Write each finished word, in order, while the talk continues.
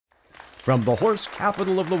From the horse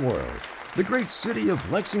capital of the world, the great city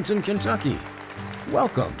of Lexington, Kentucky,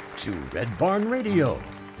 welcome to Red Barn Radio.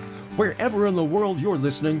 Wherever in the world you're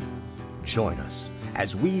listening, join us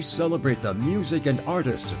as we celebrate the music and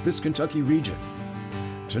artists of this Kentucky region.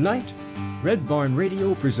 Tonight, Red Barn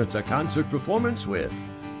Radio presents a concert performance with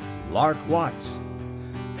Lark Watts.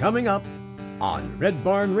 Coming up on Red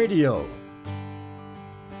Barn Radio.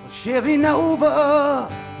 Chevy Nova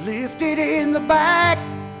lifted in the back.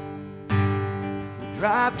 We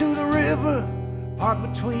drive to the river, park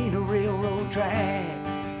between the railroad tracks.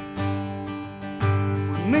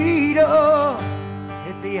 We meet up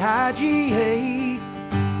at the IGA,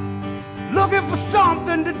 looking for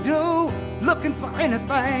something to do, looking for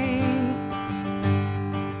anything.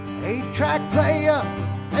 8-track player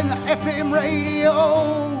and the FM radio,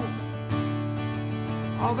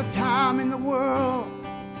 all the time in the world,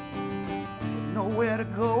 nowhere to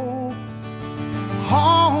go.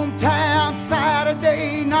 Hometown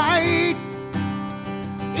Saturday night,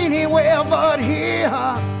 anywhere but here,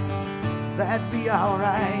 that'd be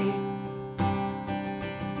alright.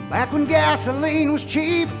 Back when gasoline was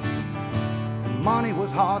cheap, money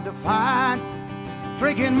was hard to find,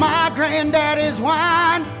 drinking my granddaddy's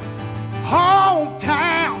wine.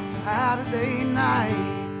 Hometown Saturday night.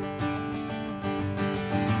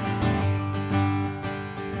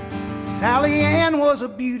 Sally Ann was a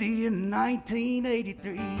beauty in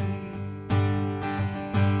 1983,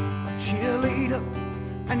 a cheerleader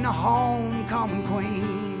and the homecoming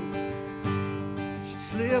queen. She'd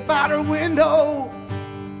slip out her window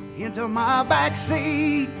into my back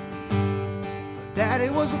seat. Her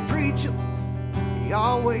daddy was a preacher, he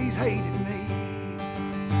always hated me.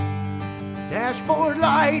 Dashboard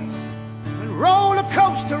lights and roller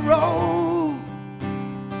coaster road,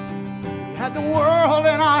 had the world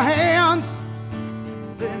in our hands,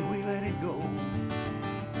 then we let it go.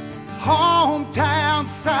 Hometown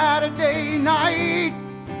Saturday night,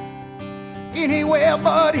 anywhere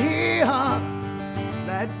but here,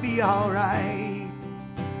 that'd be alright.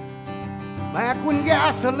 Back when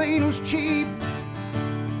gasoline was cheap,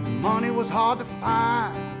 money was hard to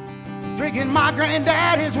find, drinking my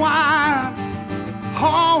granddaddy's wine.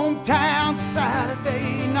 Hometown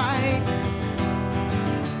Saturday night.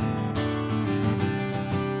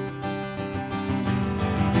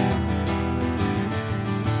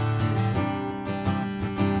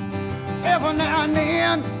 Every now and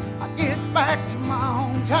then I get back to my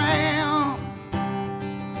hometown.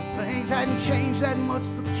 Things hadn't changed that much,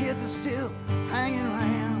 the kids are still hanging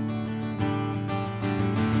around.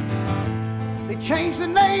 They changed the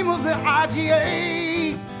name of the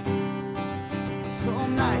IGA.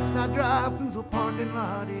 Some nights I drive through the parking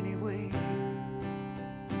lot anyway.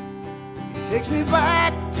 It takes me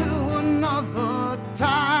back to another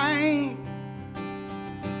time.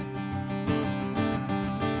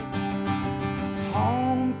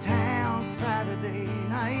 Hometown Saturday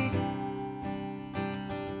night,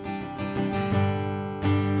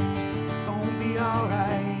 gonna be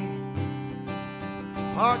alright.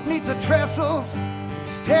 Park neath the trestles,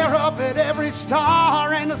 stare up at every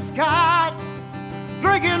star in the sky,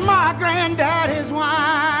 drinking my granddaddy's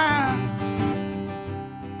wine.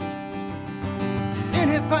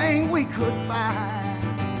 Anything we could find,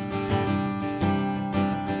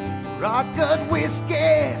 rock good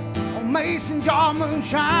whiskey, mason jar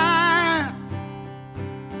moonshine.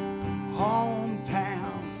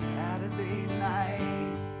 Hometown Saturday night.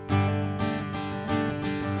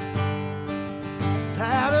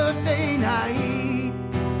 Saturday night.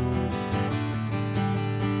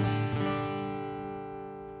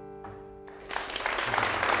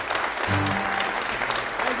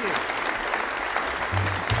 Thank you.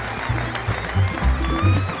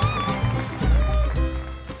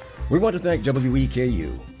 We want to thank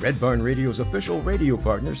WEKU, Red Barn Radio's official radio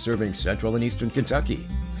partner serving Central and Eastern Kentucky.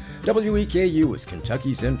 WEKU is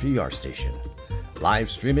Kentucky's NPR station. Live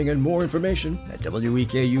streaming and more information at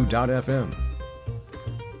weku.fm.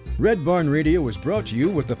 Red Barn Radio is brought to you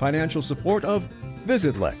with the financial support of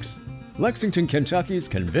Visit Lex, Lexington, Kentucky's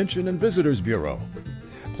Convention and Visitors Bureau.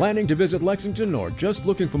 Planning to visit Lexington or just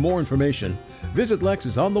looking for more information, Visit Lex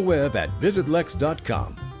is on the web at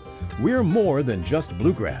visitlex.com. We're more than just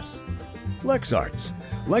bluegrass. Lex Arts,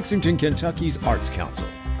 Lexington, Kentucky's Arts Council,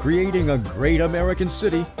 creating a great American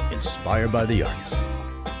city inspired by the arts.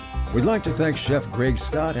 We'd like to thank Chef Greg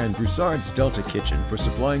Scott and Broussard's Delta Kitchen for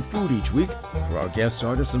supplying food each week for our guest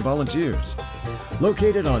artists and volunteers.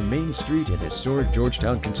 Located on Main Street in historic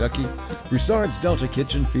Georgetown, Kentucky, Broussard's Delta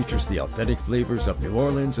Kitchen features the authentic flavors of New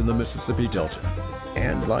Orleans and the Mississippi Delta,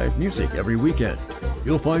 and live music every weekend.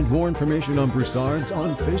 You'll find more information on Broussard's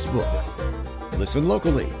on Facebook. Listen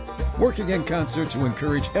locally. working in concert to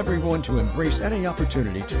encourage everyone to embrace any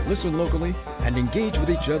opportunity to listen locally and engage with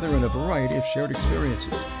each other in a variety of shared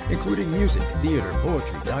experiences, including music, theater,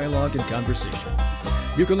 poetry, dialogue, and conversation.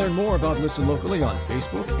 You can learn more about Listen Locally on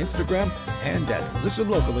Facebook, Instagram, and at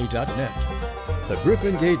listenlocally.net. The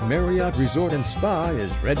Griffin Gate Marriott Resort and Spa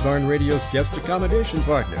is Red Barn Radio's guest accommodation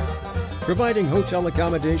partner, providing hotel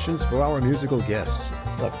accommodations for our musical guests.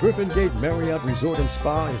 The Griffin Gate Marriott Resort and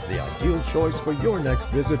Spa is the ideal choice for your next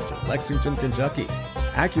visit to Lexington, Kentucky.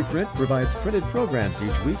 AccuPrint provides printed programs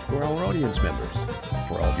each week for our audience members.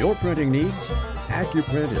 For all your printing needs,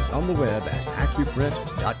 AccuPrint is on the web at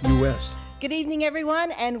accuprint.us. Good evening,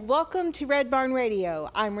 everyone, and welcome to Red Barn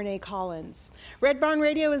Radio. I'm Renee Collins. Red Barn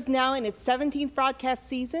Radio is now in its 17th broadcast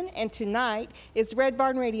season, and tonight is Red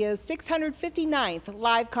Barn Radio's 659th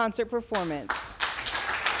live concert performance.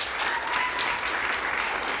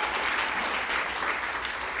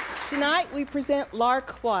 Tonight, we present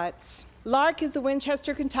Lark Watts. Lark is a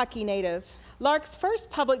Winchester, Kentucky native. Lark's first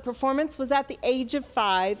public performance was at the age of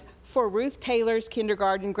 5 for Ruth Taylor's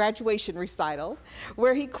kindergarten graduation recital,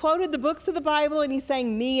 where he quoted the books of the Bible and he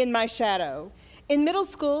sang Me in My Shadow. In middle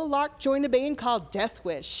school, Lark joined a band called Death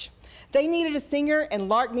Wish. They needed a singer and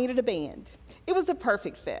Lark needed a band. It was a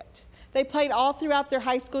perfect fit. They played all throughout their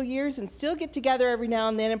high school years and still get together every now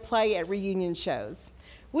and then and play at reunion shows.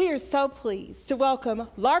 We are so pleased to welcome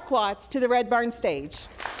Lark Watts to the Red Barn stage.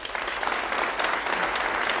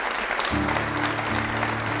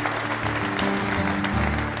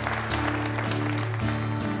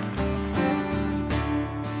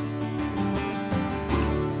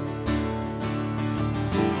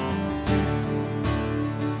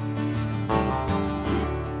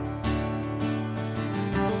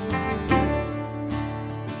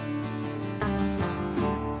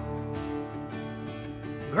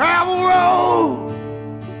 Gravel road,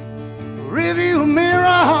 review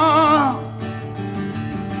mirror,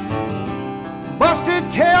 busted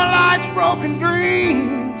taillights, broken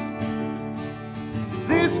dreams.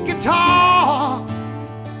 This guitar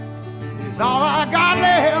is all I got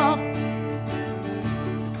left.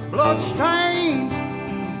 Blood stains,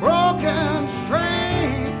 broken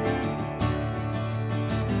strings.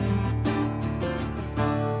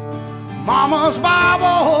 Mama's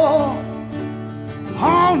Bible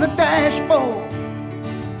on the dashboard,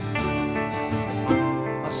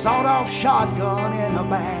 a sawed-off shotgun in the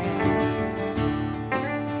bag.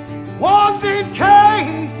 One's in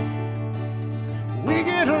case we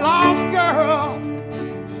get lost, girl.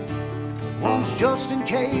 One's just in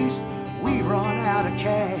case we run out of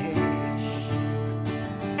cash.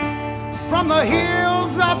 From the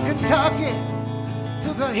hills of Kentucky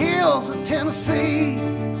to the hills of Tennessee,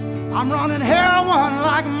 I'm running heroin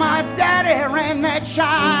like my daddy ran that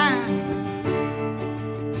shine.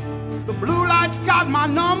 The blue lights got my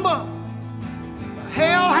number, the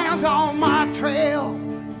hellhounds on my trail.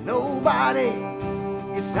 Nobody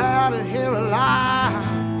gets out of here alive.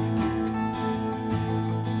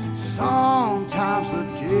 Sometimes the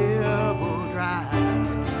devil drives.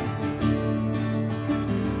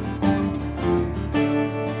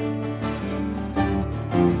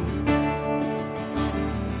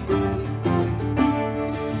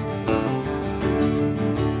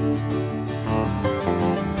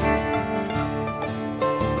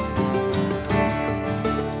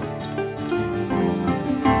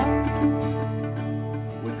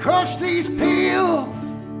 Crush these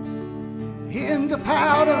pills into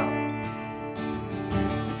powder,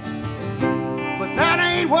 but that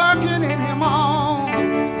ain't working anymore.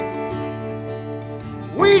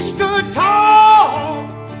 We stood tall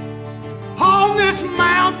on this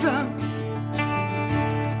mountain,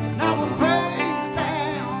 now we're face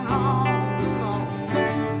down on the floor.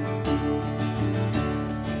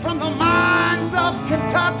 From the mines of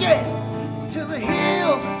Kentucky to the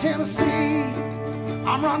hills of Tennessee,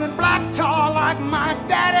 I'm running black tar like my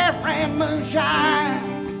daddy ran moonshine.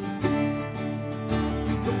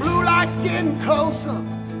 The blue light's getting closer,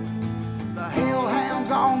 the hellhounds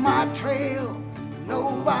on my trail.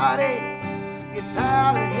 Nobody gets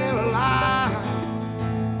out of here alive.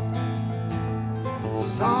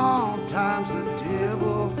 Sometimes the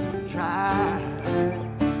devil tries.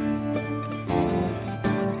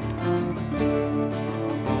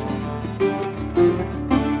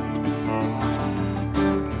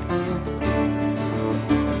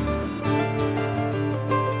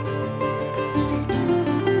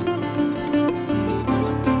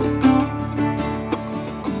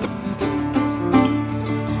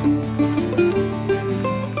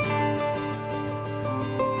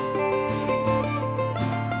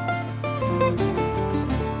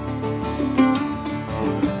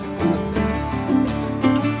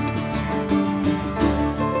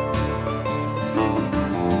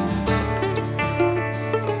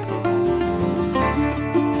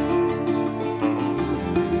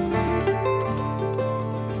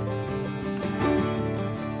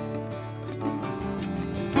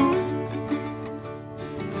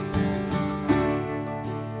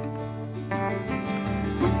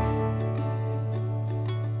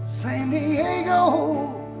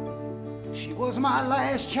 my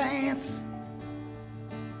last chance.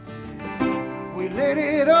 We lit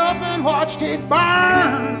it up and watched it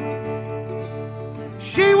burn.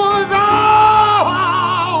 She was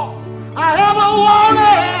all I ever wanted.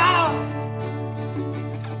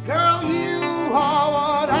 Girl, you are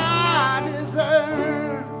what I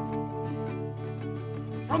deserve.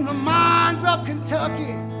 From the mines of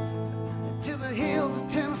Kentucky to the hills of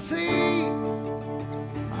Tennessee,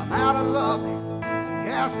 I'm out of luck,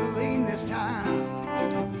 gasoline this time.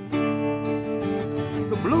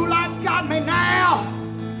 The blue lights got me now,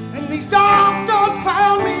 and these dogs done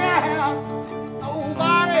found me out.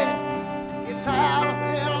 Nobody gets out of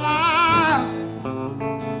their line.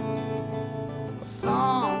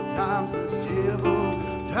 Sometimes the devil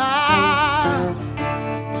tries.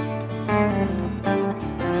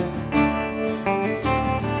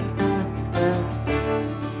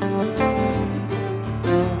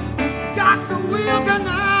 He's got the will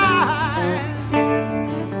tonight.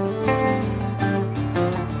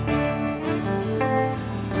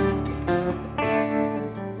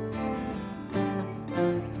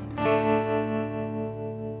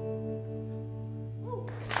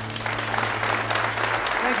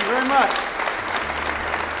 Thank you very much.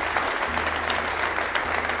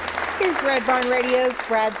 Here's Red Barn Radio's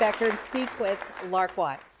Brad Becker to speak with Lark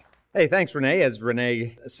Watts. Hey, thanks, Renee. As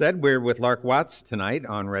Renee said, we're with Lark Watts tonight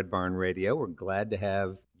on Red Barn Radio. We're glad to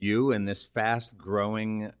have you and this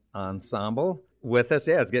fast-growing ensemble with us.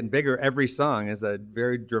 Yeah, it's getting bigger. Every song is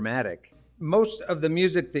very dramatic. Most of the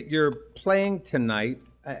music that you're playing tonight,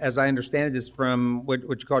 as I understand it, is from what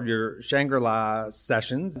you called your Shangri-La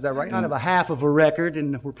sessions. Is that right? Kind of a half of a record,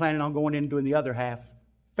 and we're planning on going in and doing the other half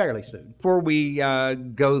fairly soon. Before we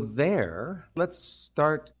go there, let's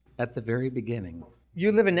start at the very beginning.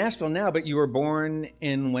 You live in Nashville now, but you were born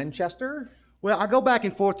in Winchester? Well, I go back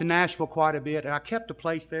and forth to Nashville quite a bit, and I kept a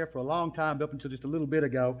place there for a long time, up until just a little bit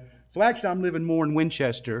ago. So actually, I'm living more in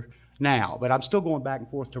Winchester now, but I'm still going back and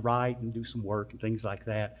forth to write and do some work and things like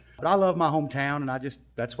that. But I love my hometown, and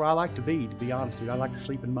that's where I like to be honest with you. I like to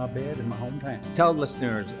sleep in my bed in my hometown. Tell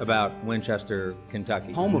listeners about Winchester,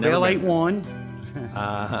 Kentucky. Home of Never been there. L81.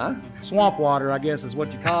 Uh-huh. Swamp water, I guess, is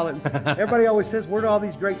what you call it. Everybody always says, where do all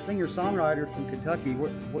these great singer-songwriters from Kentucky,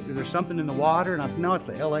 is there something in the water? And I said, no, it's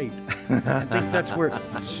the L8. I think that's where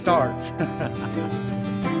it starts.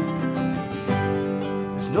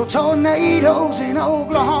 There's no tornadoes in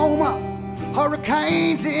Oklahoma,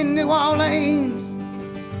 hurricanes in New Orleans,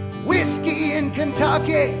 whiskey in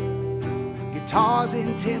Kentucky, guitars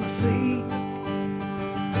in Tennessee.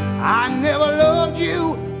 I never loved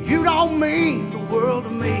you. You don't mean the world to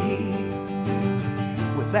me.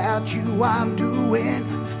 Without you, I'm doing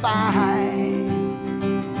fine.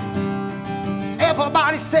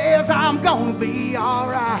 Everybody says I'm gonna be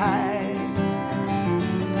alright.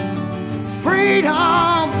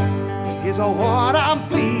 Freedom is what I'm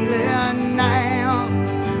feeling now.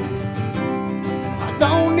 I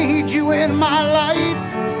don't need you in my life.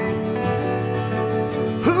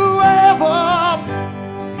 Whoever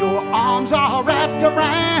your arms are wrapped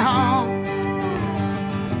around,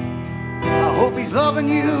 I hope he's loving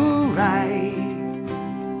you right.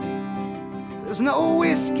 There's no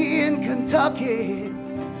whiskey in Kentucky,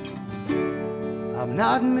 I'm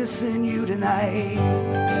not missing you tonight.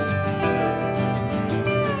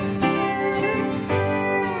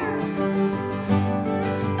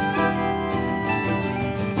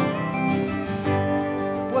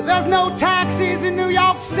 Well, there's no taxis in New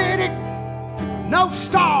York City, no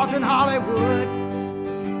stars in Hollywood.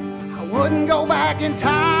 I wouldn't go back in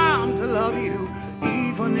time to love you,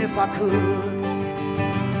 even if I could.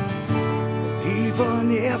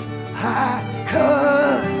 Even if I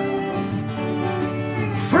could.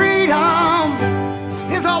 Freedom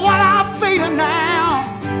is what I'm feeling now.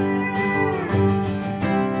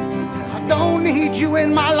 I don't need you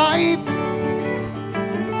in my life.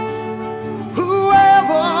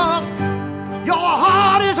 Whoever your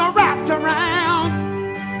heart is wrapped around,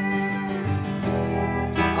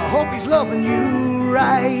 I hope he's loving you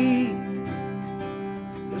right.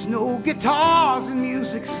 There's no guitars in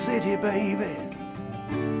Music City, baby.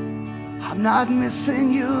 I'm not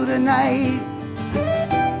missing you tonight.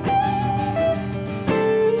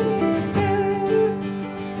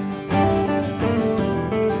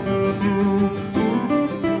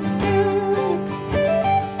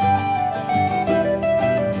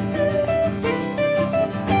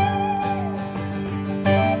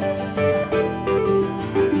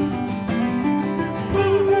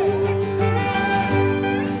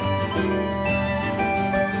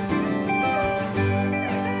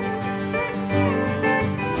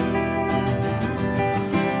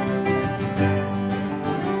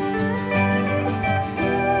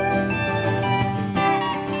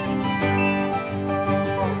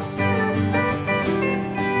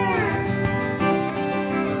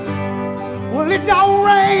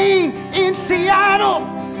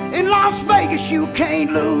 In Las Vegas you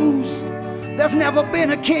can't lose. There's never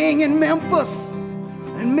been a king in Memphis,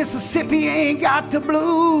 and Mississippi ain't got the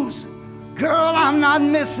blues. Girl, I'm not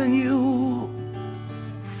missing you.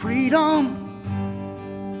 Freedom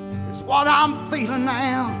is what I'm feeling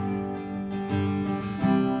now.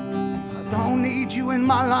 I don't need you in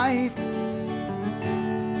my life.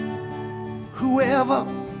 Whoever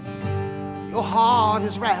your heart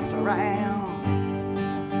is wrapped around,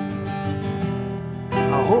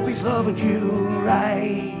 I hope he's loving you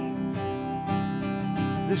right.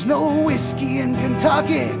 There's no whiskey in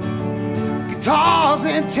Kentucky, guitars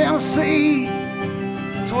in Tennessee,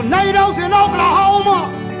 tornadoes in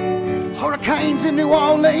Oklahoma, hurricanes in New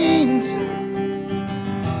Orleans.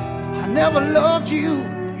 I never loved you,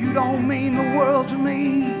 you don't mean the world to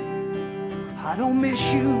me. I don't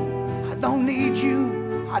miss you, I don't need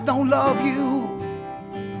you, I don't love you,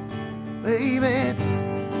 baby.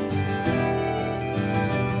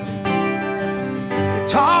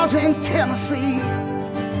 Guitars in Tennessee,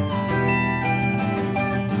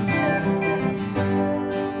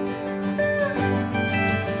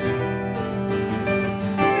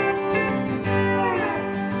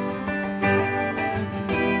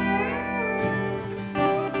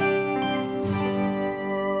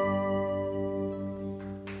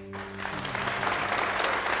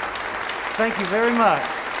 thank you very much.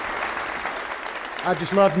 I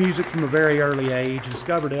just loved music from a very early age.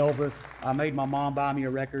 Discovered Elvis. I made my mom buy me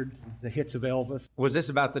a record, the hits of Elvis. Was this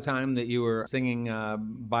about the time that you were singing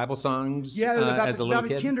Bible songs as a little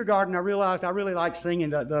kid? Kindergarten, I realized I really liked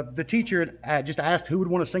singing. The teacher just asked who would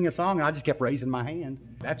want to sing a song, and I just kept raising my hand.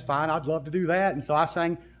 That's fine, I'd love to do that. And so I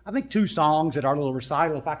sang, I think, 2 songs at our little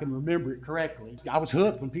recital, if I can remember it correctly. I was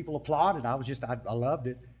hooked when people applauded. I loved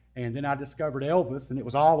it. And then I discovered Elvis, and it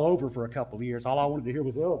was all over for a couple of years. All I wanted to hear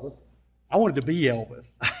was Elvis. I wanted to be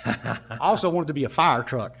Elvis. I also wanted to be a fire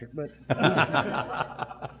truck, but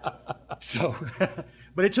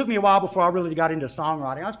but it took me a while before I really got into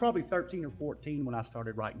songwriting. I was probably 13 or 14 when I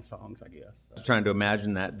started writing songs, I guess. I was trying to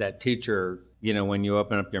imagine that teacher, you know, when you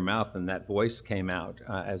open up your mouth and that voice came out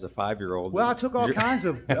as a 5-year-old. Well, I took all kinds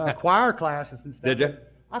of choir classes and stuff. Did you?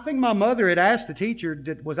 I think my mother had asked the teacher,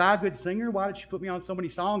 was I a good singer? Why did she put me on so many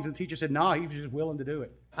songs? And the teacher said, no, he was just willing to do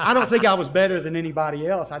it. I don't think I was better than anybody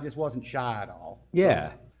else. I just wasn't shy at all.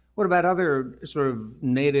 Yeah. What about other sort of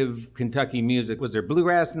native Kentucky music? Was there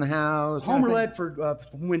bluegrass in the house? Homer Ledford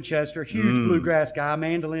from Winchester, huge bluegrass guy,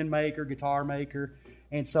 mandolin maker, guitar maker.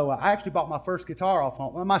 And so I actually bought my first guitar off,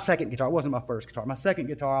 my second guitar. It wasn't my first guitar. My second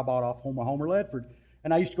guitar I bought off Homer Ledford.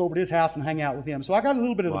 And I used to go over to his house and hang out with him. So I got a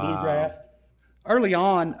little bit of the bluegrass. Early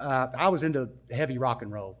on, I was into heavy rock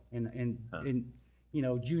and roll. In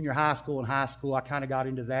junior high school and high school, I kind of got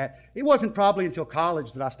into that. It wasn't probably until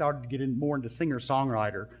college that I started to get more into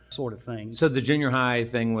singer-songwriter sort of thing. So the junior high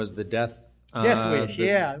thing was the Death Wish,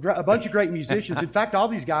 yeah. A bunch of great musicians. In fact, all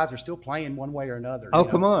these guys are still playing one way or another. Oh,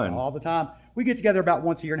 come on. All the time. We get together about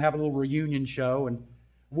once a year and have a little reunion show, and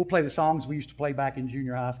we'll play the songs we used to play back in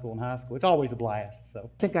junior high school and high school. It's always a blast. So I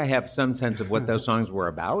think I have some sense of what those songs were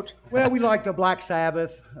about. Well, we liked the Black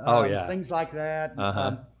Sabbath, yeah. things like that.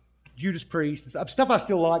 Judas Priest, stuff I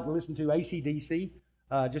still like to listen to. AC/DC,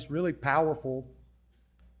 just really powerful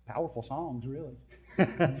songs, really.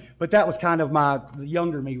 But that was kind of the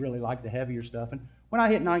younger me really liked the heavier stuff. And when I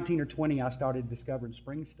hit 19 or 20, I started discovering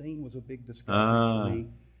Springsteen was a big discovery for me.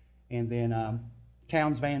 And then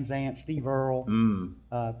Townes Van Zandt, Steve Earle,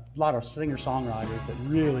 a lot of singer-songwriters that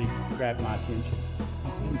really grabbed my attention.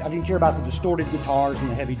 I didn't care about the distorted guitars and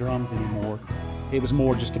the heavy drums anymore. It was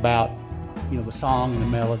more just about, the song and the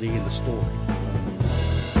melody and the story.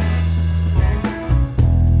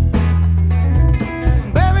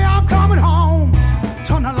 Baby, I'm coming home.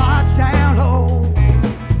 Turn the lights down low.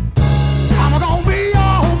 I'm gonna be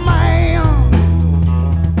your man.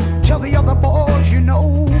 Tell the other boys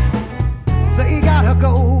they gotta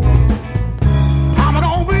go. I'm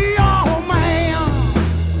gonna be your man.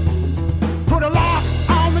 Put a lock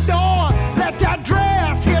on the door. Let that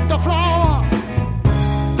dress hit the floor.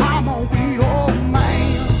 I'm gonna be your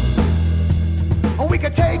man. Or we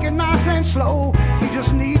could take it nice and slow. You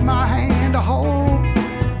just need my hand to hold.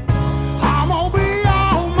 I'm gonna be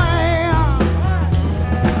your man.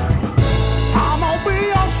 I'm gonna be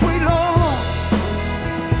your sweet love.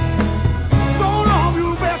 Gonna love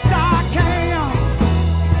you best I can.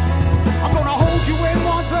 I'm gonna hold you in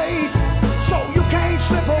one place so you can't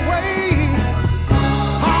slip away.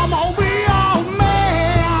 I'm gonna be your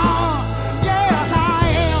man. Yes, I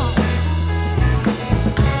am.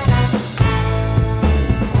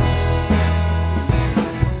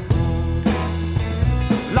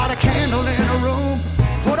 Light a candle in a room.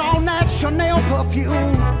 Put on that Chanel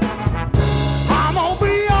perfume.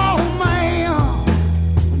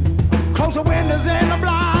 the windows and the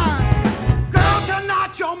blinds. Girl,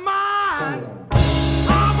 tonight you're mine.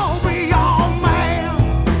 I'm gonna be your man.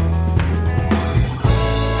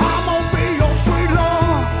 I'm gonna be your sweet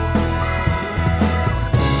love.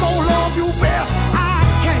 Gonna love you best I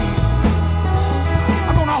can.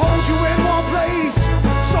 I'm gonna hold you in one place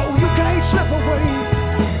so you can't slip away.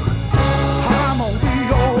 I'm gonna be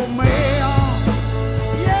your man.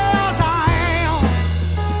 Yes, I am.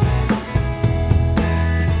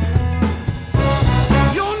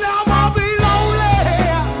 You'll never be lonely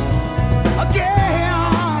again.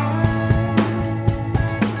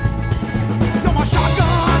 You're my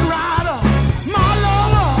shotgun rider, my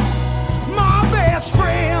lover, my best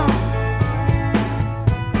friend.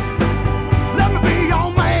 Let me be your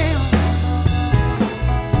man.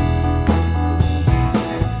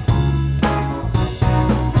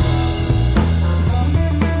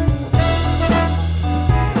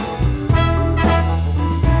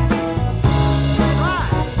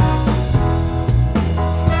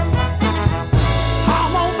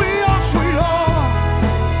 I'm gonna be your sweet love.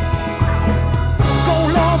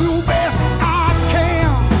 Gonna love you best I can.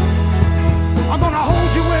 I'm gonna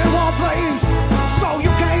hold you in one place so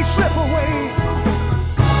you can't slip away.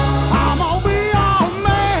 I'm gonna be your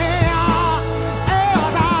man,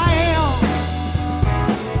 as I am.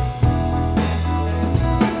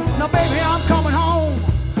 Now, baby, I'm coming home.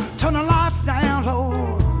 Turn the lights down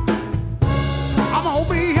low. I'm gonna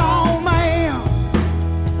be your man.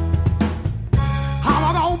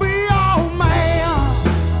 I'm gonna be your man.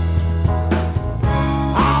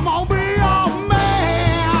 I'm gonna be your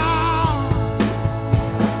man.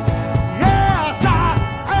 Yes, I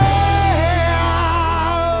am.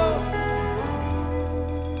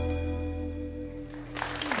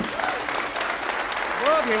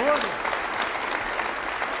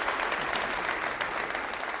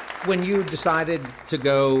 When you decided to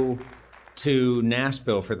go to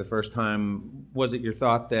Nashville for the first time, was it your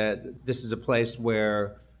thought that this is a place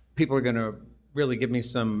where people are going to really give me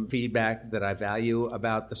some feedback that I value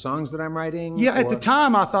about the songs that I'm writing? Yeah, at the Or-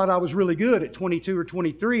 time I thought I was really good at 22 or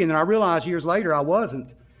 23, and then I realized years later I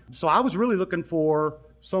wasn't. So I was really looking for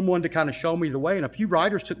someone to kind of show me the way, and a few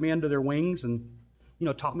writers took me under their wings and,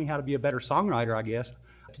 taught me how to be a better songwriter, I guess.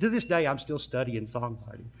 To this day, I'm still studying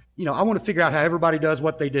songwriting. I want to figure out how everybody does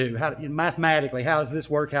what they do, mathematically, how does this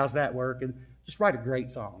work, how's that work, and just write a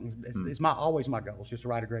great song. It's always my goal, is just to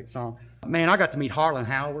write a great song. Man, I got to meet Harlan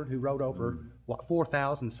Howard, who wrote over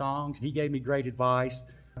 4,000 songs, and he gave me great advice.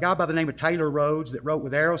 A guy by the name of Taylor Rhodes that wrote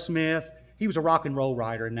with Aerosmith. He was a rock and roll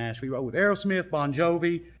writer in Nashville. He wrote with Aerosmith, Bon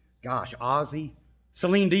Jovi, Ozzy,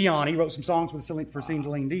 Celine Dion. He wrote some songs for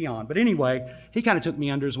Celine Dion. But anyway, he kind of took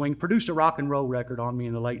me under his wing, produced a rock and roll record on me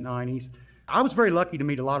in the late 90s. I was very lucky to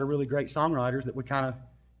meet a lot of really great songwriters that would kind of,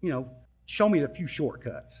 show me a few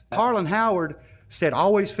shortcuts. Harlan Howard said,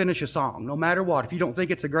 always finish a song, no matter what. If you don't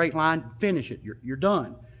think it's a great line, finish it. You're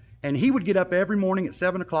done. And he would get up every morning at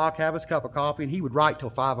 7 o'clock, have his cup of coffee, and he would write till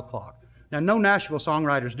 5 o'clock. Now, no Nashville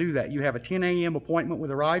songwriters do that. You have a 10 a.m. appointment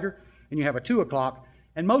with a writer, and you have a 2 o'clock,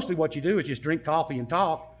 and mostly what you do is just drink coffee and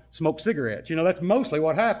talk, smoke cigarettes. That's mostly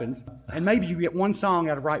what happens. And maybe you get one song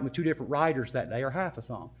out of writing with 2 different writers that day, or half a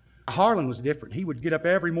song. Harlan was different. He would get up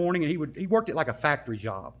every morning, and he worked it like a factory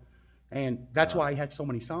job. And that's why he had so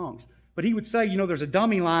many songs. But he would say, there's a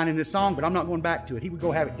dummy line in this song, but I'm not going back to it. He would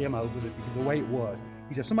go have it demoed with it the way it was.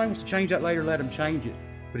 He said, if somebody wants to change that later, let them change it.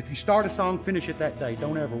 But if you start a song, finish it that day.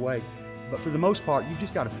 Don't ever wait. But for the most part, you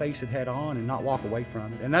just got to face it head on and not walk away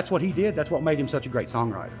from it. And that's what he did. That's what made him such a great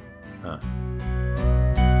songwriter.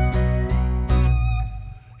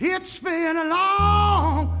 It's been a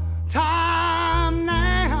long time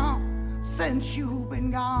now since you've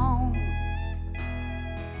been gone.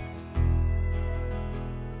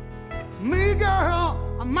 Me, girl,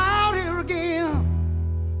 I'm out here again,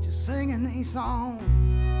 just singing these songs.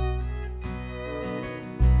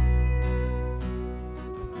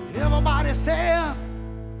 Everybody says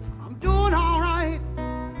I'm doing all right.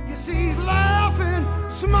 You see, he's laughing,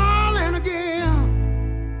 smiling again.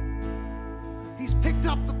 He's picked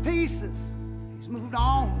up the pieces, he's moved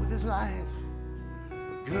on with his life.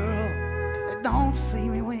 But girl, they don't see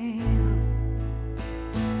me win.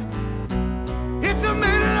 It's the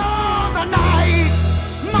middle of the night,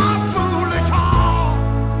 my foolish heart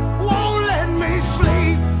won't let me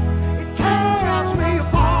sleep. It tears me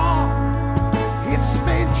apart. It's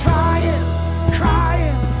been trying,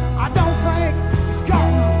 crying. I don't think it's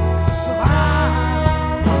gonna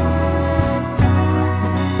survive.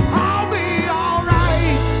 I'll be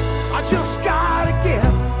alright. I just gotta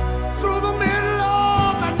get through the middle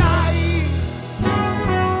of the night.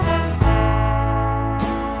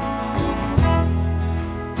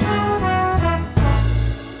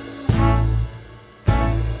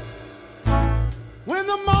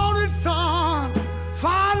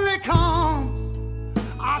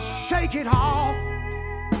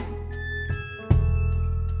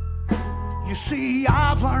 See,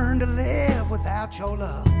 I've learned to live without your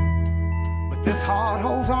love, but this heart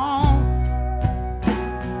holds on.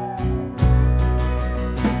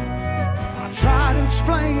 I try to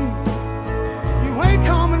explain, you ain't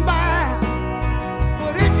coming back,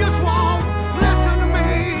 but it just won't listen to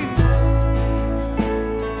me.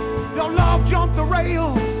 Your love jumped the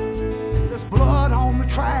rails, there's blood on the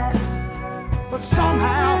tracks, but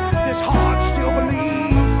somehow this heart still believes.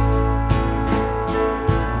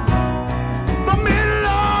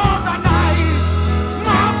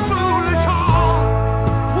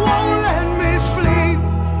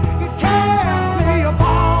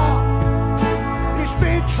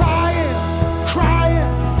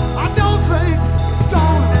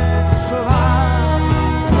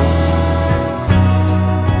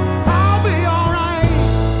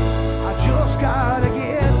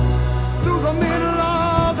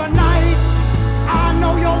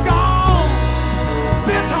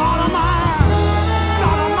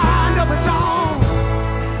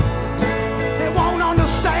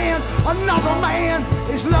 Another man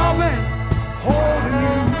is loving, holding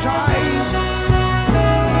you tight.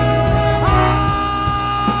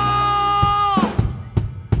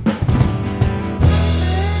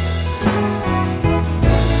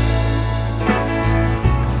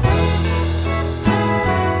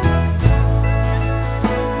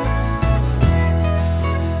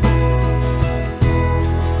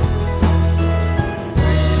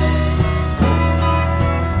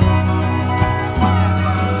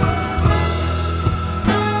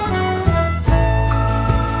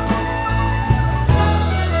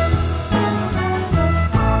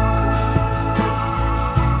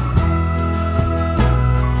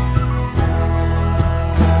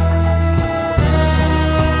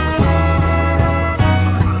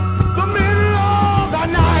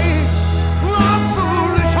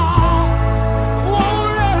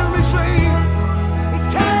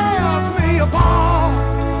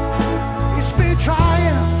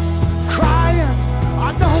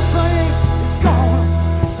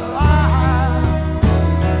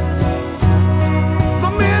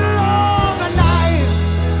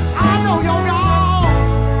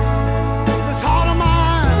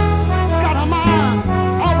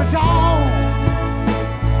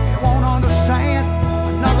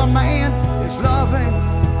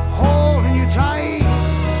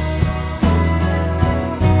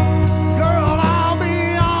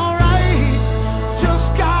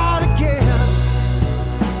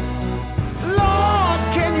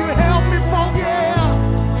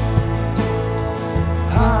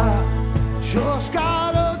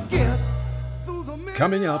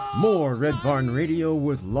 Coming up, more Red Barn Radio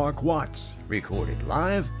with Lark Watts, recorded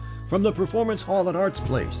live from the Performance Hall at Arts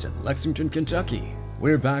Place in Lexington, Kentucky.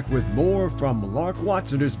 We're back with more from Lark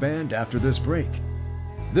Watts and his band after this break.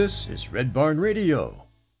 This is Red Barn Radio.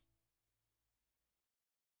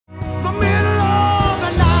 The middle of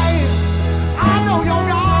the night, I know you're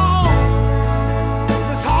gone.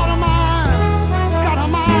 This heart of mine, it's got a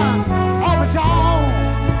mind of its own.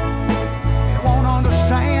 It won't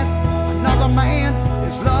understand another man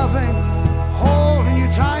is loving, holding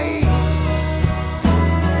you tight.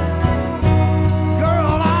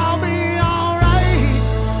 Girl, I'll be alright,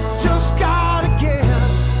 just gotta get.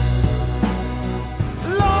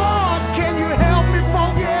 Lord, can you help me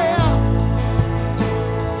forget?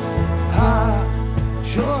 I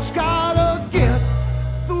just gotta get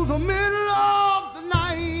through the middle of the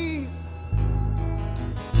night.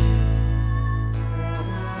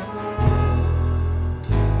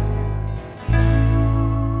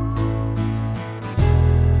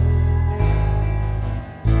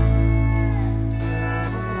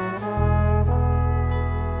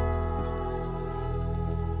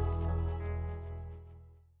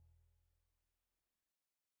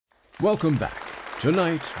 Welcome back.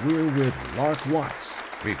 Tonight, we're with Lark Watts,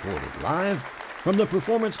 recorded live from the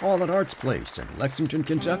Performance Hall at Arts Place in Lexington,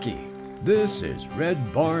 Kentucky. This is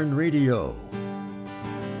Red Barn Radio.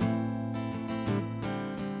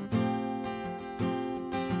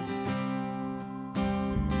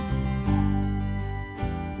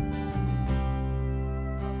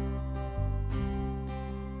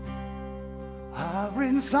 I've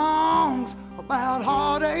written songs about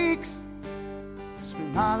heartaches,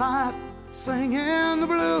 spent my life singing the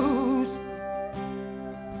blues.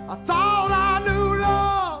 I thought I knew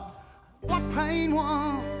love, what pain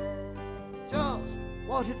was, just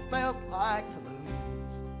what it felt like to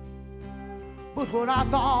lose. But what I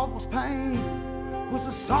thought was pain was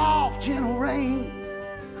a soft, gentle rain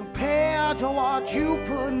compared to what you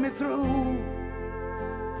put me through.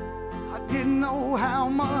 I didn't know how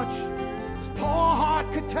much this poor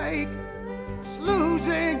heart could take, so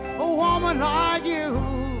losing a woman like you.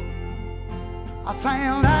 I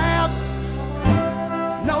found out,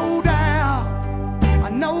 no doubt, I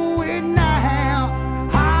know it now,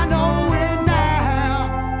 I know it now.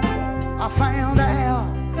 I found out,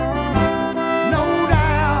 no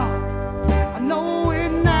doubt, I know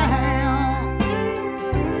it now.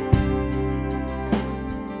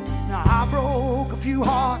 Now I broke a few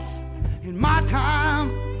hearts in my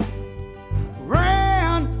time,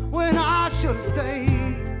 ran when I should have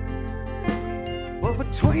stayed. But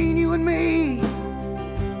between you and me,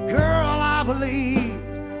 girl, I believe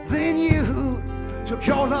then you took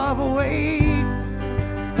your love away.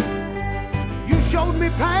 You showed me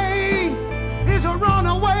pain is a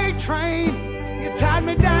runaway train. You tied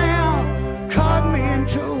me down, cut me in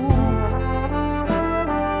two.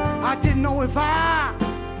 I didn't know if I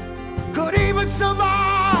could even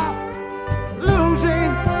survive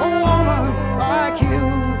losing a woman like you.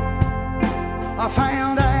 I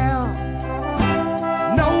found out,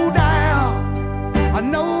 no doubt, I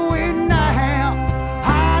know it now,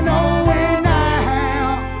 I know it now.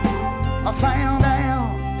 I found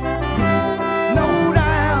out, no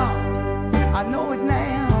doubt, I know it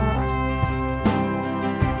now.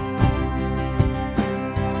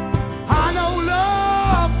 I know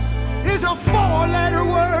love is a four-letter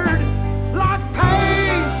word, like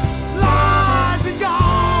pain, lies, and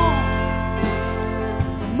gone.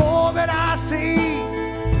 The more that I see,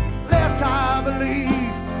 less I believe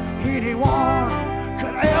anyone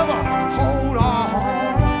could ever hold on.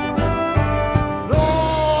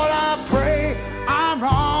 Lord, I pray I'm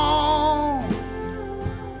wrong.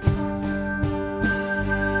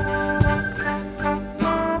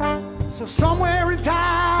 So somewhere in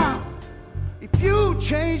time, if you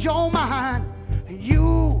change your mind and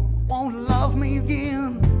you won't love me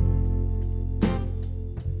again,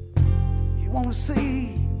 you want to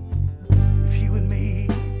see if you and me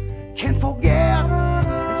can forget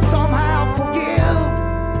and somehow forgive.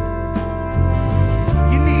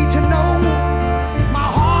 You need to know my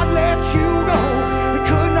heart let you go. It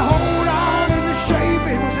couldn't hold on in the shape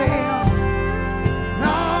it was in.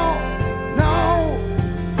 No, no,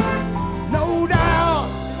 no doubt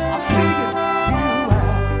I figured you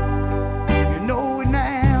out. You know it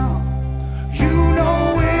now, you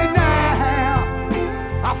know it now.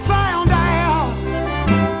 I found out,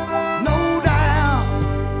 no doubt.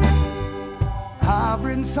 I've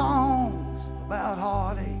written songs about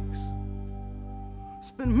heartaches,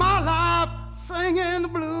 spent my life singing the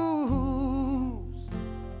blues.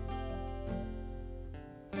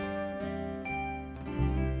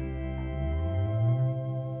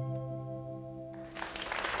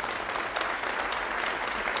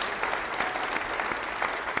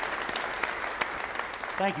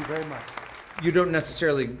 Thank you very much. You don't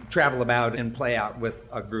necessarily travel about and play out with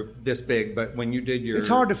a group this big, but when you did your... It's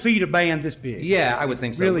hard to feed a band this big. Yeah, I would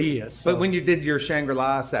think so. It really is. But when you did your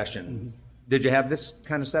Shangri-La sessions, did you have this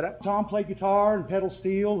kind of setup? Tom played guitar and pedal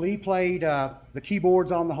steel. Lee played the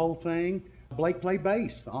keyboards on the whole thing. Blake played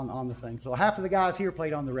bass on the thing. So half of the guys here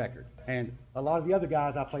played on the record. And a lot of the other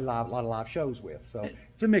guys I play a lot of live shows with. So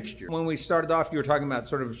it's a mixture. When we started off, you were talking about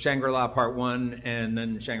sort of Shangri-La Part 1 and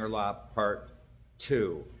then Shangri-La Part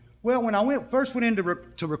 2. Well, when I first went in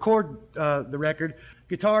to record the record,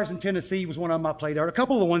 Guitars in Tennessee was one of them I played. A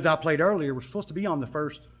couple of the ones I played earlier were supposed to be on the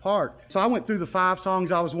first part. So I went through the 5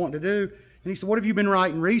 songs I was wanting to do, and he said, "What have you been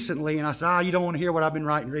writing recently?" And I said, "You don't want to hear what I've been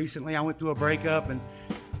writing recently. I went through a breakup, and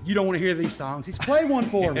you don't want to hear these songs." He said, "Play one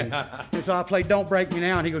for me." And so I played Don't Break Me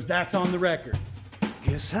Now, and he goes, "That's on the record."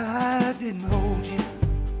 Guess I didn't hold you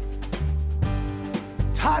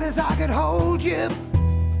tight as I could hold you.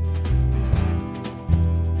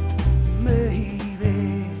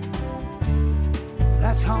 Maybe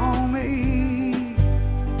that's on me.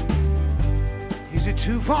 Is it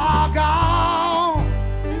too far gone?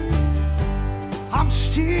 I'm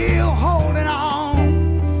still holding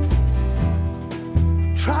on,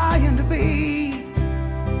 trying to be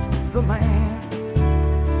the man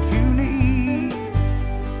you need.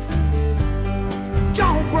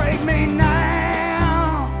 Don't break me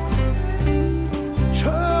now,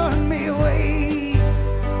 turn me away.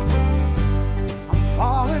 I'm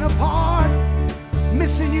falling apart,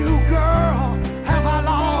 missing you, girl. Have I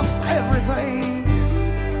lost everything?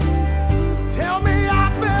 Tell me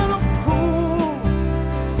I've been a fool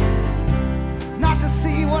not to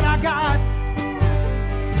see what I got.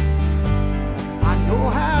 I know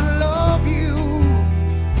how to love you,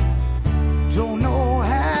 don't know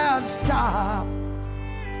how to stop.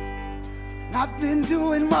 Not been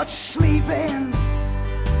doing much sleeping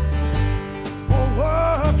or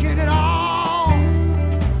working at all.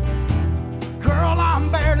 Girl, I'm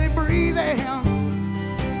barely breathing.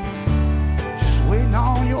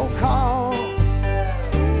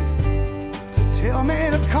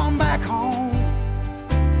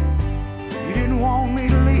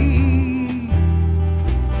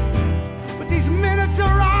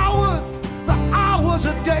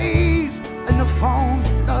 the phone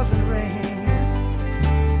doesn't ring.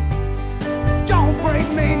 Don't break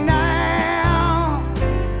me now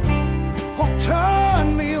or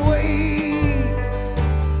turn me away.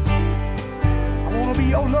 I wanna be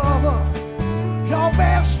your lover, your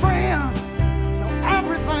best friend, your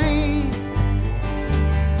everything.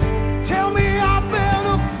 Tell me I've been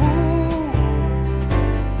a fool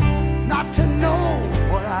not to know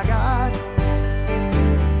what I got.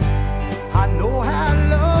 I know how to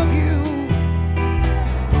love you,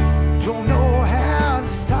 don't know how to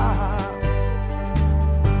stop.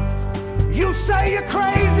 You say you're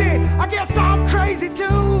crazy, I guess I'm crazy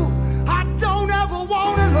too. I don't ever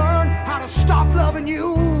want to learn how to stop loving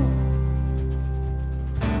you.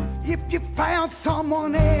 If you found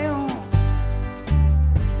someone else,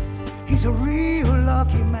 he's a real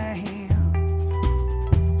lucky man.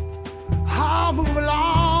 I'll move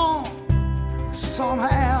along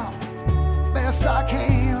somehow, best I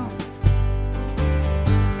can.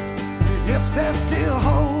 If there's still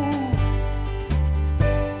hope,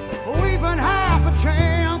 or even half a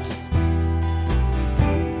chance,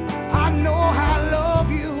 I know I love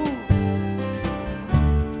you.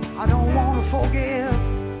 I don't want to forget.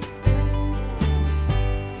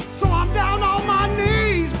 So I'm down on my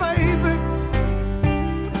knees, baby.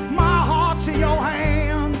 My heart's in your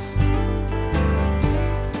hands.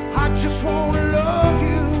 I just want to love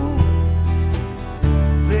you.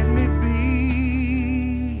 Let me be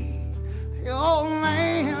your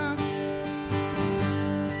man.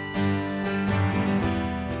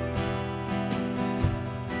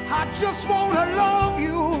 I just want to love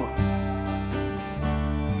you.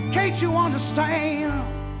 Can't you understand?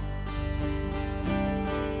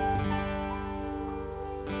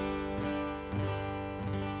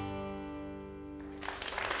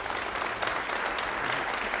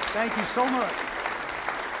 Thank you so much.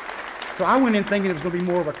 So I went in thinking it was going to be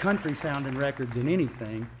more of a country sounding record than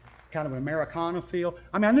anything, kind of an Americana feel.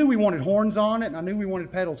 I mean, I knew we wanted horns on it, and I knew we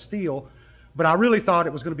wanted pedal steel, but I really thought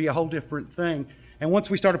it was going to be a whole different thing. And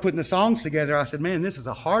once we started putting the songs together, I said, man, this is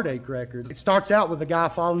a heartache record. It starts out with a guy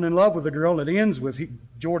falling in love with a girl, and it ends with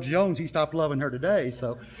George Jones, he stopped loving her today.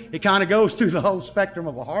 So it kind of goes through the whole spectrum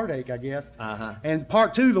of a heartache, I guess. And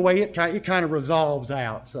part two, the way it kind of resolves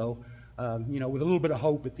out. So, you know, with a little bit of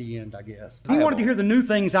hope at the end, I guess. He wanted to hear the new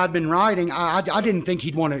things I'd been writing. I didn't think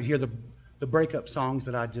he'd want to hear the breakup songs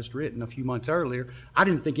that I'd just written a few months earlier. I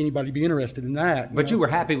didn't think anybody'd be interested in that. But you were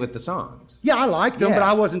happy with the songs. Yeah, I liked them, Yeah. but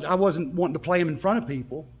I wasn't wanting to play them in front of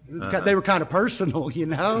people. They were kind of personal, you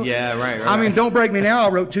know? Yeah, right. I mean, Don't Break Me Now, I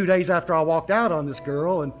wrote 2 days after I walked out on this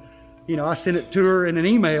girl, and, you know, I sent it to her in an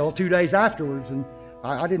email 2 days afterwards, and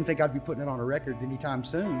I didn't think I'd be putting it on a record anytime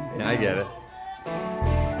soon. Yeah, I get it.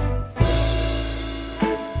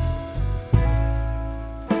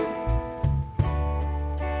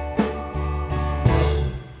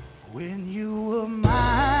 When you were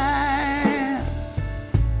mine,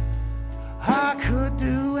 I could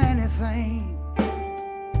do anything.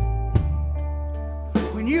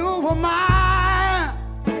 When you were mine,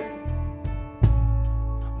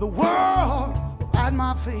 the world at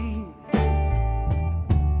my feet.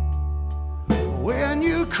 When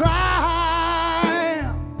you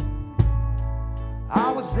cried,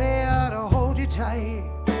 I was there to hold you tight.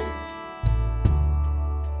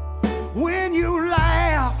 When you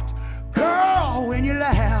laughed, girl, when you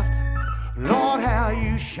laughed, Lord, how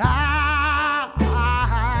you shine.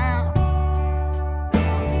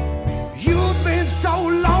 You've been so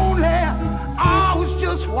lonely, I was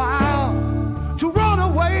just wild to run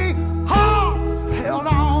away. Hearts held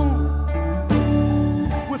on.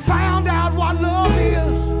 We found out what love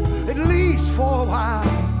is, at least for a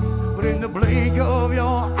while. But in the blink of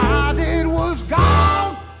your eyes, it was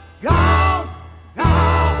gone, gone,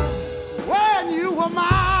 gone. When you were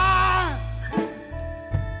mine,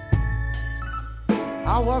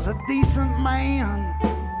 I was a decent man.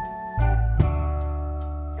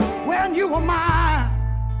 When you were mine,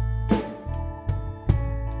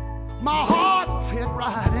 my heart fit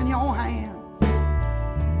right in your hands.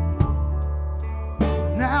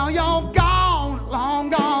 Now you're gone, long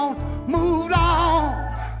gone, moved on.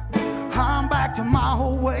 I'm back to my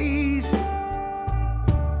old ways.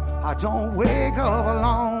 I don't wake up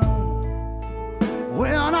alone.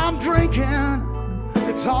 When I'm drinking,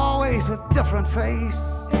 it's always a different face.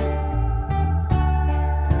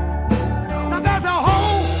 Now there's a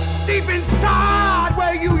hole deep inside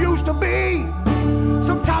where you used to be.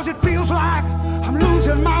 Sometimes it feels like I'm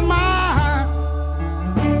losing my mind.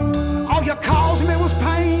 All you caused me was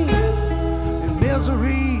pain and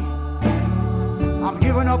misery. I'm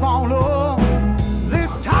giving up on love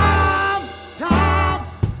this time.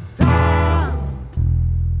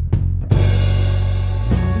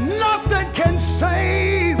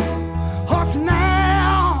 save us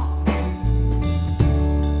now.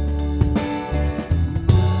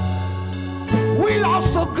 We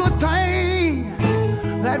lost a good thing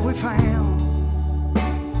that we found.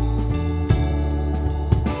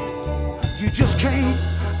 You just can't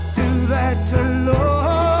do that to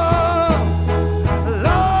love.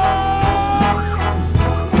 Love.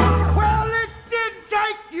 Well, it didn't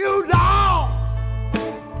take you long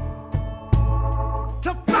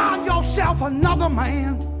to find yourself another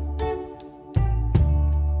man.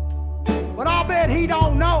 But I bet he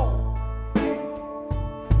don't know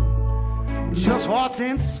just what's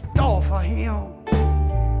in store for him.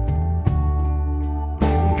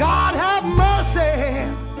 God have mercy,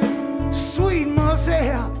 sweet mercy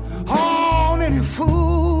on any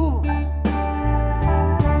fool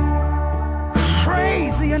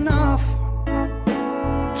crazy enough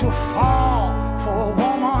to fall for a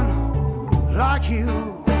woman like you.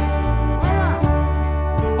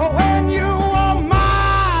 Oh, when you were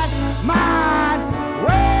mine, mine,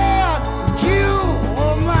 well, you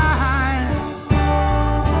were mine.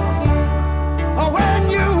 Oh, when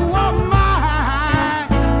you were mine,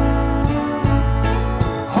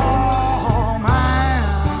 oh, mine.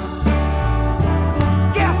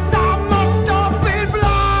 Guess I must have been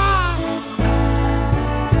blind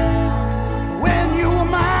when you were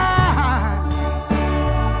mine.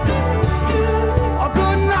 A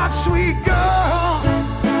good night, sweet girl,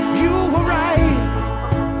 you were right.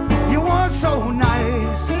 You weren't so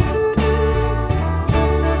nice.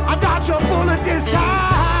 I dodged your bullet this time.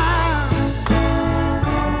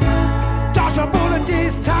 Dodged your bullet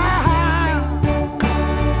this time.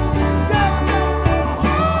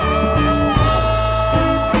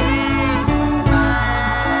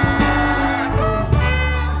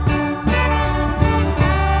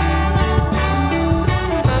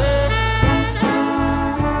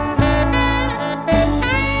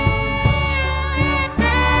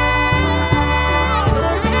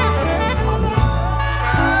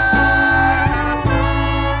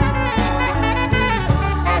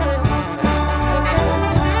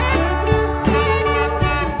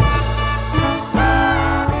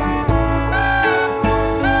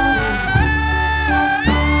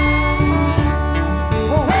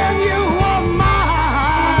 When you were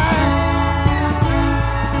mine,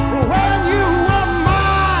 when you were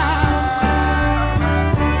mine,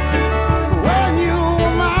 when you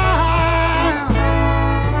were mine,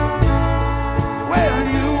 when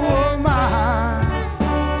you were mine,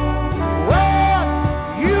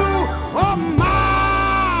 when you were mine.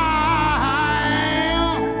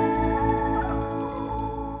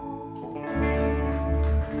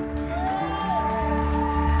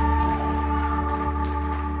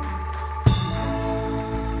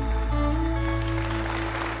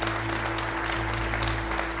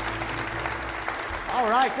 All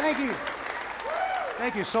right, thank you.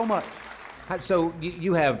 Thank you so much. So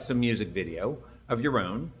you have some music video of your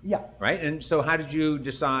own, Yeah. right? And so how did you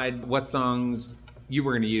decide what songs you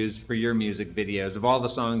were going to use for your music videos of all the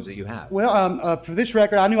songs that you have? Well, for this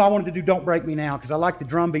record, I knew I wanted to do "Don't Break Me Now" because I like the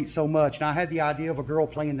drum beat so much, and I had the idea of a girl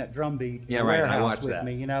playing that drum beat Yeah, in the right, I warehouse watched with that.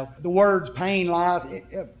 me. You know, the words "pain," "lies,"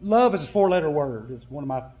 love is a four-letter word. It's one of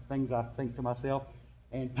my things I think to myself.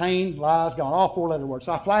 And pain, lies, gone, all four-letter words.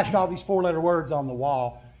 So I flashed all these four-letter words on the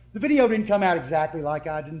wall. The video didn't come out exactly like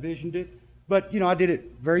I'd envisioned it, but I did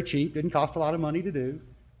it very cheap. Didn't cost a lot of money to do.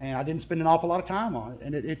 And I didn't spend an awful lot of time on it.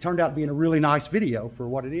 And it turned out being a really nice video for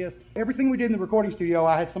what it is. Everything we did in the recording studio,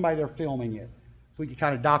 I had somebody there filming it. So we could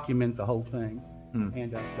kind of document the whole thing.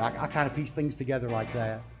 And I kind of pieced things together like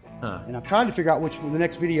that. And I'm trying to figure out which one the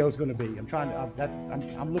next video is going to be.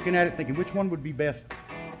 I'm looking at it thinking which one would be best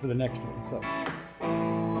for the next one. So.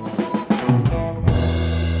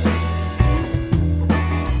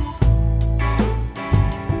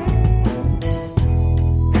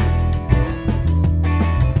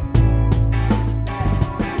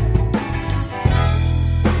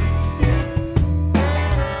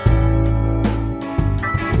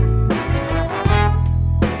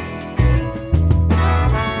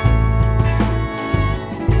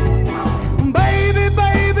 Baby,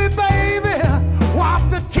 baby, baby, wipe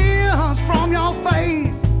the tears from your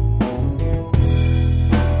face.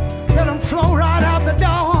 Let them flow right out the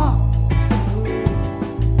door.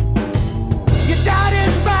 Your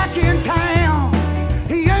daddy's back in town.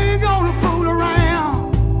 He ain't gonna fool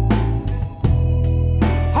around.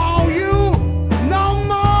 Oh, you no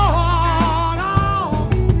more, no.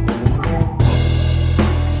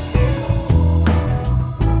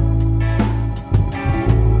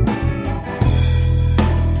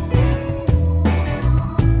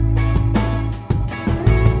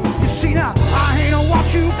 You see now, I ain't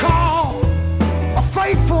what you call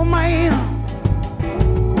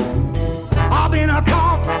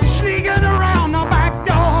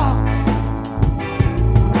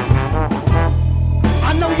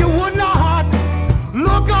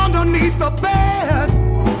the bed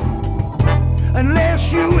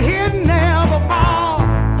unless you hit never fall.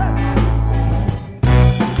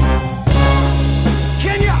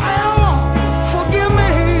 Can you ever forgive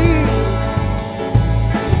me?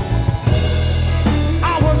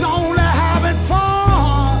 I was only having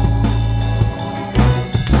fun.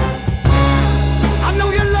 I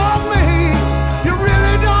know you love me, you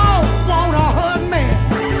really don't wanna hurt me.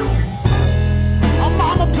 Oh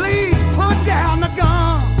mama, please put down the gun.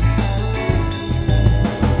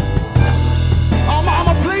 Oh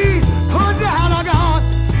mama, please put down the gun.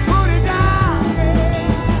 Put it down.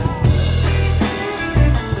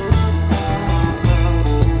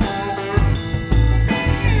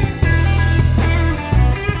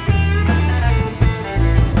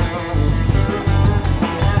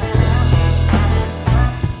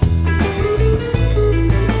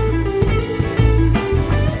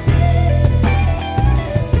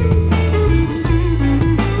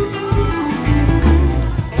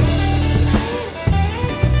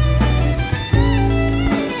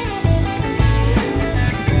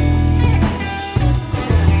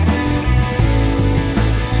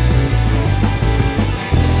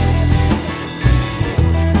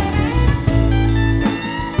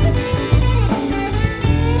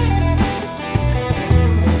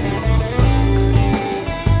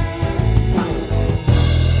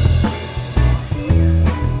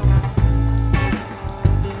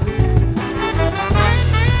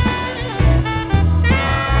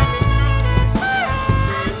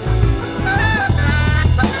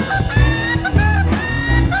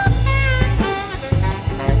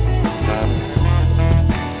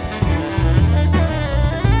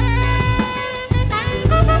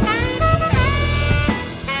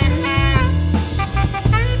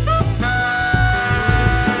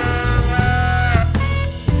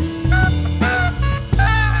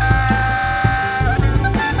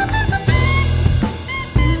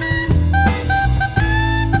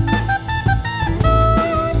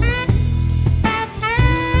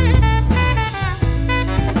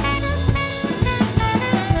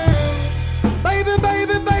 Baby,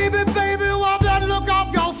 baby, baby, baby, wipe that look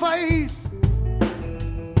off your face.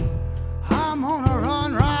 I'm gonna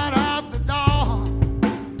run right out the door.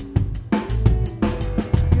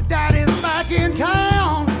 Your daddy's back in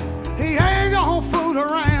town. He ain't gonna fool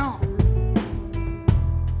around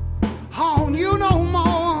on you no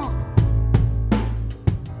more.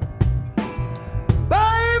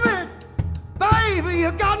 Baby, baby,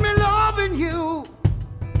 you got me loving you.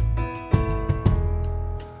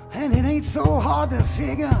 And it ain't so hard to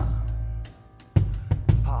figure.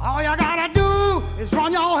 All you gotta do is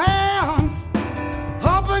run your hands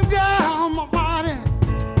up and down my body.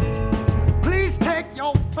 Please take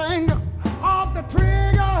your finger off the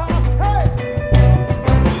trigger. Hey!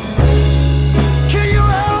 Can you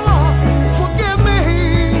ever forgive me?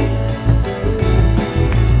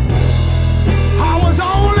 I was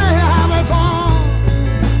only having fun.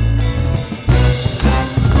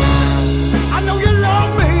 I know you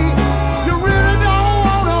love me. You really don't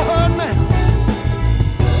wanna hurt me.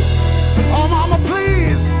 Oh, mama,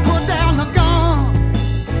 please put down the gun.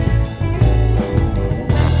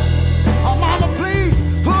 Oh, mama, please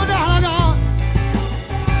put down the gun.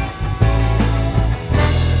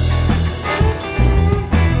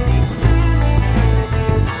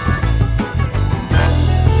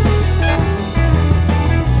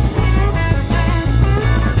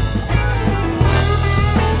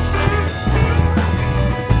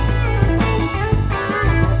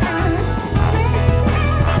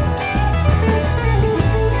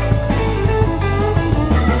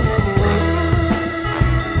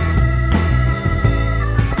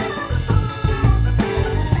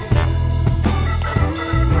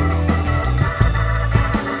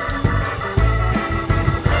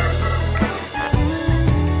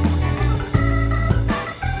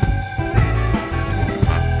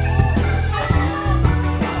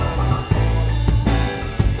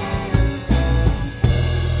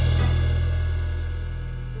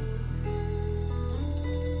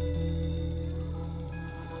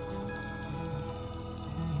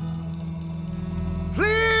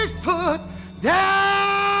 Please put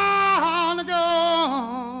down the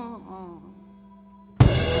gun.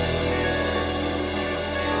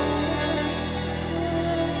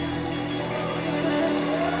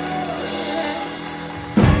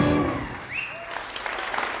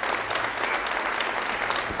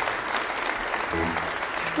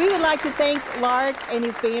 We would like to thank Lark and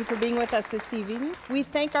his band for being with us this evening. We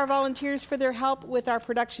thank our volunteers for their help with our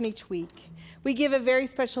production each week. We give a very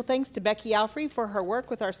special thanks to Becky Alfrey for her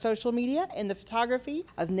work with our social media and the photography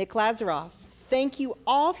of Nick Lazaroff. Thank you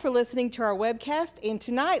all for listening to our webcast and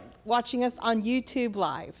tonight watching us on YouTube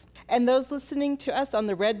Live. And those listening to us on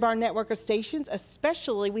the Red Barn network of stations,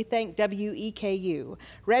 especially we thank WEKU,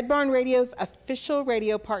 Red Barn Radio's official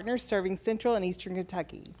radio partner serving Central and Eastern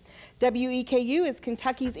Kentucky. WEKU is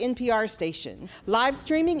Kentucky's NPR station. Live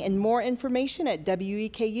streaming and more information at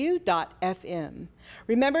weku.fm.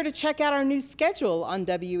 Remember to check out our new schedule on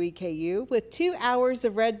WEKU with 2 hours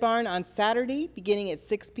of Red Barn on Saturday beginning at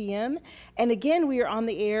 6 p.m. And again, we are on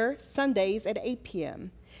the air Sundays at 8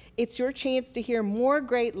 p.m. It's your chance to hear more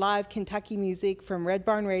great live Kentucky music from Red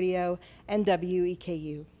Barn Radio and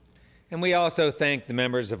WEKU. And we also thank the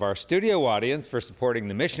members of our studio audience for supporting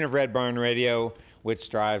the mission of Red Barn Radio, which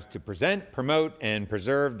strives to present, promote, and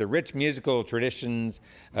preserve the rich musical traditions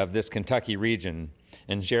of this Kentucky region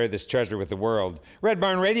and share this treasure with the world. Red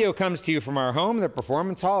Barn Radio comes to you from our home, the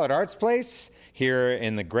Performance Hall at Arts Place, here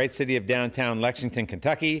in the great city of downtown Lexington,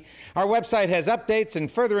 Kentucky. Our website has updates and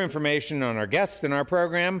further information on our guests and our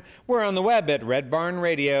program. We're on the web at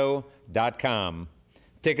redbarnradio.com.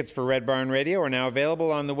 Tickets for Red Barn Radio are now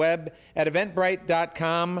available on the web at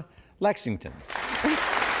eventbrite.com, Lexington.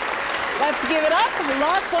 Let's give it up for the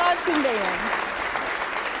Lark Watson Band.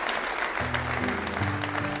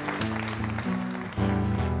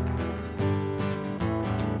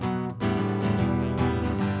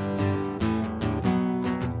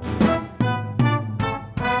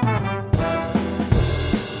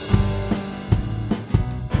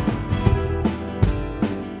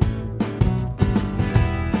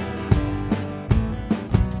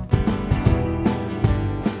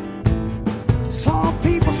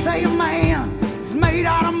 Say a man is made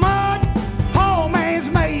out of mud, oh man's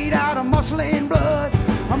made out of muscle and blood,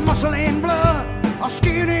 a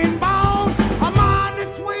skin and bone, a mind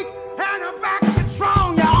that's weak and a back that's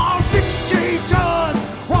strong. Y'all 60 tons,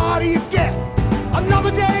 what do you get? Another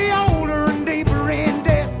day older and deeper in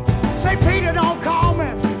debt. Say Peter, don't call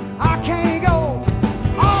me, I can't go.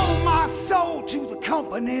 All my soul to the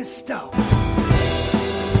company store.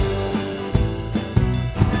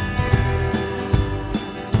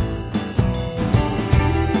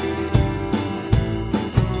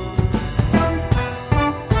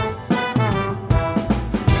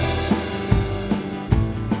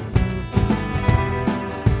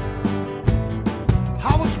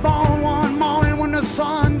 The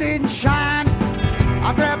sun didn't shine.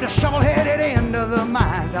 I grabbed a shovel-headed end of the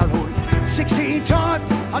mines. I loaded 16 tons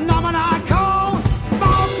of Nominite coal.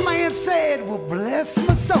 Boss man said, well, bless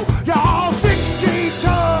my soul. Y'all 16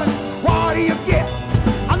 tons, what do you get?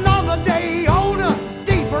 Another day older,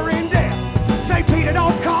 deeper in debt. Say, Peter,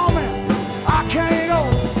 don't call me, I can't go.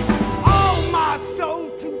 All my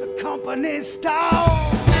soul to the company store.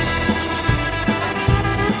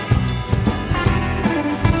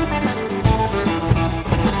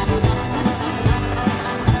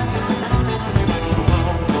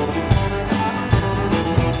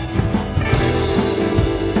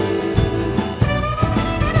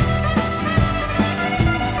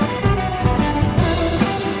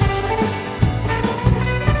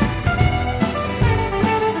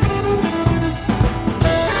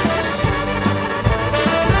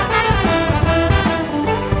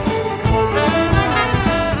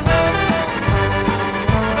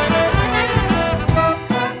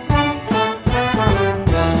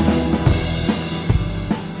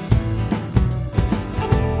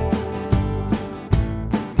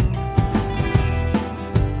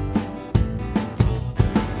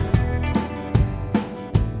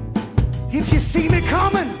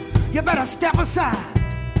 You better step aside.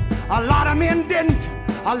 A lot of men didn't,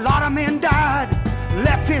 a lot of men died.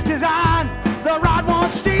 Left fist is iron, the right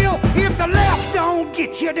one's steel. If the left don't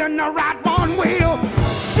get you, then the right one will.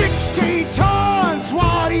 16 tons,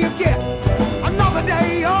 what do you get? Another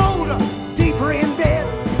day older, deeper in debt.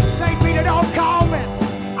 Say, Peter, don't call me,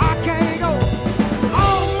 I can't go.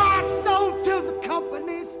 All my soul to the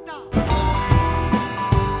company store.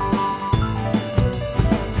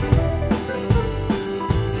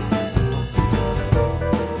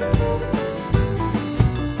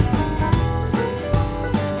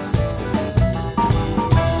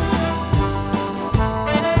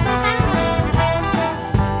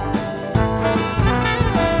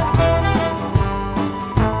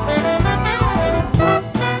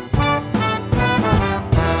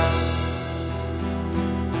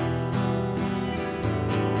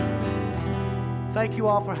 Thank you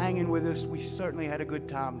all for hanging with us. We certainly had a good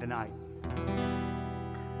time tonight.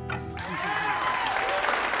 Thank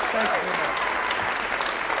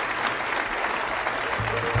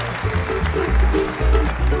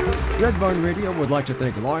you. Red Barn Radio would like to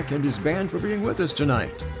thank Lark and his band for being with us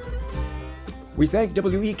tonight. We thank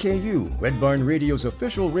WEKU, Red Barn Radio's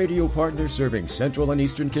official radio partner serving Central and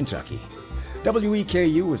Eastern Kentucky.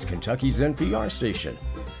 WEKU is Kentucky's NPR station.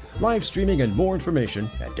 Live streaming and more information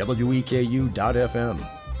at weku.fm.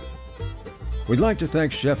 We'd like to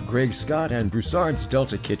thank Chef Greg Scott and Broussard's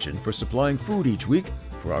Delta Kitchen for supplying food each week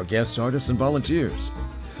for our guests, artists, and volunteers.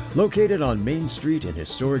 Located on Main Street in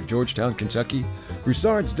historic Georgetown, Kentucky,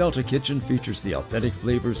 Broussard's Delta Kitchen features the authentic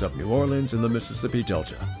flavors of New Orleans and the Mississippi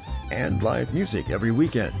Delta, and live music every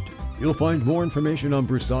weekend. You'll find more information on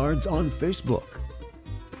Broussard's on Facebook.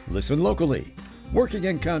 Listen locally, working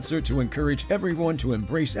in concert to encourage everyone to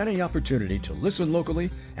embrace any opportunity to listen locally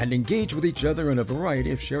and engage with each other in a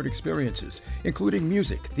variety of shared experiences, including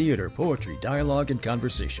music, theater, poetry, dialogue, and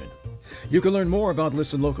conversation. You can learn more about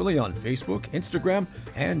Listen Locally on Facebook, Instagram,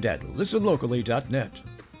 and at listenlocally.net.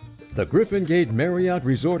 The Griffin Gate Marriott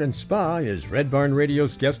Resort and Spa is Red Barn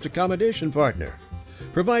Radio's guest accommodation partner,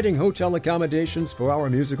 providing hotel accommodations for our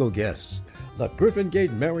musical guests. The Griffin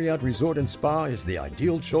Gate Marriott Resort and Spa is the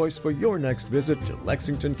ideal choice for your next visit to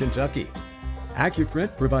Lexington, Kentucky.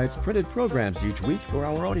 AccuPrint provides printed programs each week for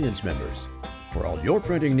our audience members. For all your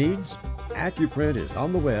printing needs, AccuPrint is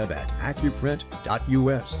on the web at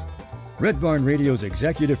accuprint.us. Red Barn Radio's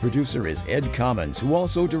executive producer is Ed Commons, who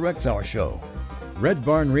also directs our show. Red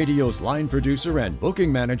Barn Radio's line producer and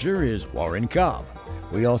booking manager is Warren Cobb.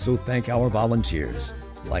 We also thank our volunteers.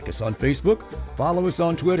 Like us on Facebook, follow us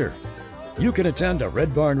on Twitter. You can attend a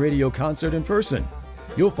Red Barn Radio concert in person.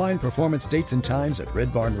 You'll find performance dates and times at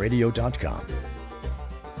redbarnradio.com.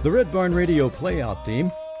 The Red Barn Radio playout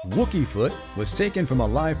theme, Wookie Foot, was taken from a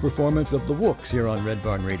live performance of the Wooks here on Red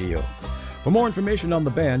Barn Radio. For more information on the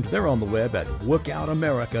band, they're on the web at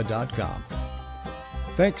wookoutamerica.com.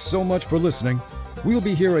 Thanks so much for listening. We'll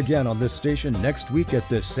be here again on this station next week at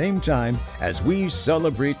this same time as we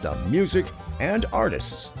celebrate the music and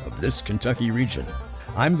artists of this Kentucky region.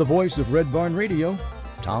 I'm the voice of Red Barn Radio,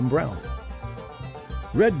 Tom Brown.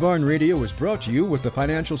 Red Barn Radio is brought to you with the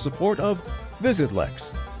financial support of Visit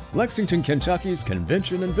Lex, Lexington, Kentucky's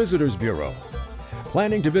Convention and Visitors Bureau.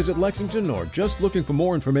 Planning to visit Lexington or just looking for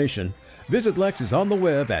more information, Visit Lex is on the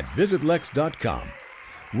web at visitlex.com.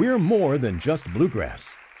 We're more than just bluegrass.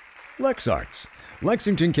 Lex Arts,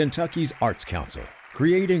 Lexington, Kentucky's Arts Council,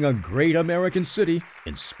 creating a great American city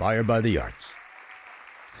inspired by the arts.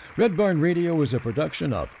 Red Barn Radio is a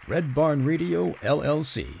production of Red Barn Radio,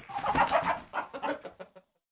 LLC.